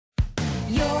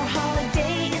Your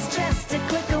holiday is just a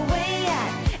click away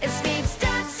at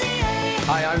Escapes.ca.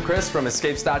 Hi, I'm Chris from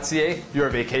Escapes.ca, your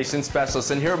vacation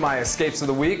specialist, and here are my escapes of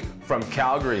the week from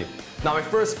Calgary. Now, my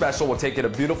first special will take you to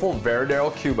beautiful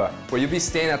Varadero, Cuba, where you'll be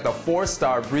staying at the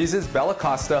 4-star Breezes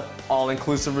Costa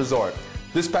All-Inclusive Resort.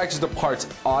 This package departs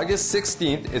August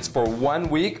 16th. It's for 1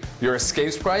 week. Your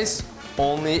escapes price,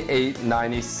 only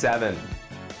 $8.97.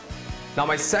 Now,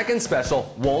 my second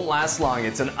special won't last long.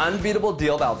 It's an unbeatable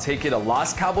deal that'll take you to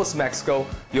Los Cabos, Mexico.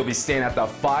 You'll be staying at the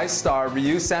 5-star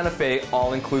Riu Santa Fe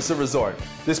All-Inclusive Resort.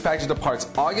 This package departs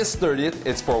August 30th.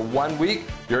 It's for 1 week.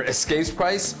 Your escapes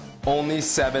price, only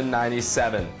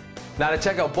 $7.97. Now, to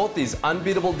check out both these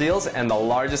unbeatable deals and the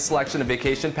largest selection of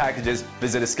vacation packages,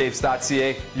 visit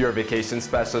Escapes.ca, your vacation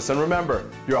specialist. And remember,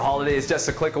 your holiday is just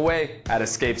a click away at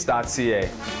Escapes.ca.